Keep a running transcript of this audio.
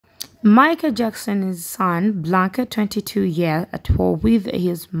Michael Jackson's son, Blanket, 22 years, at war with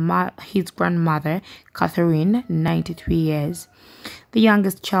his grandmother, Katherine, 93 years. The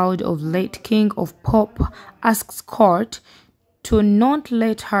youngest child of late King of Pop asks court to not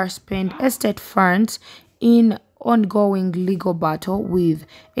let her spend estate funds in ongoing legal battle with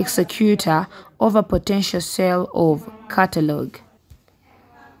executor over potential sale of catalog.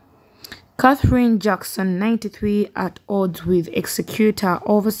 Katherine Jackson, 93, at odds with executor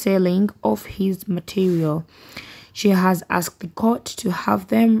over selling of his material. She has asked the court to have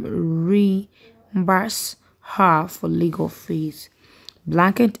them reimburse her for legal fees.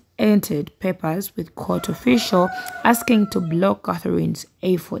 Blanket entered papers with court official asking to block Katherine's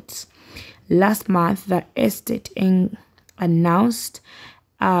efforts. Last month, the estate announced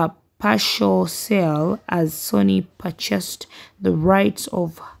a partial sale as Sony purchased the rights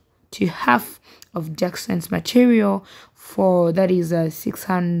to half of Jackson's material for, that is,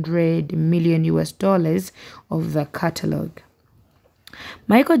 $600 million of the catalog.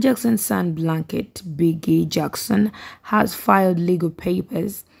 Michael Jackson's son, Blanket Biggie Jackson, has filed legal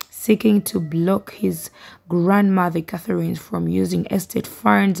papers seeking to block his grandmother Katherine from using estate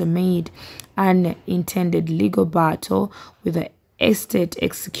funds amid an intended legal battle with the estate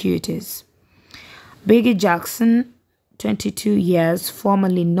executors. Biggie Jackson, 22 years,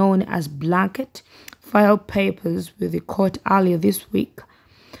 formerly known as Blanket, filed papers with the court earlier this week.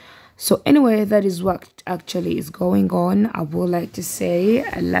 So anyway, that is what actually is going on. I would like to say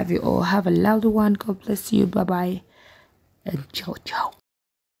I love you all. Have a lovely one. God bless you. Bye-bye. And ciao, ciao.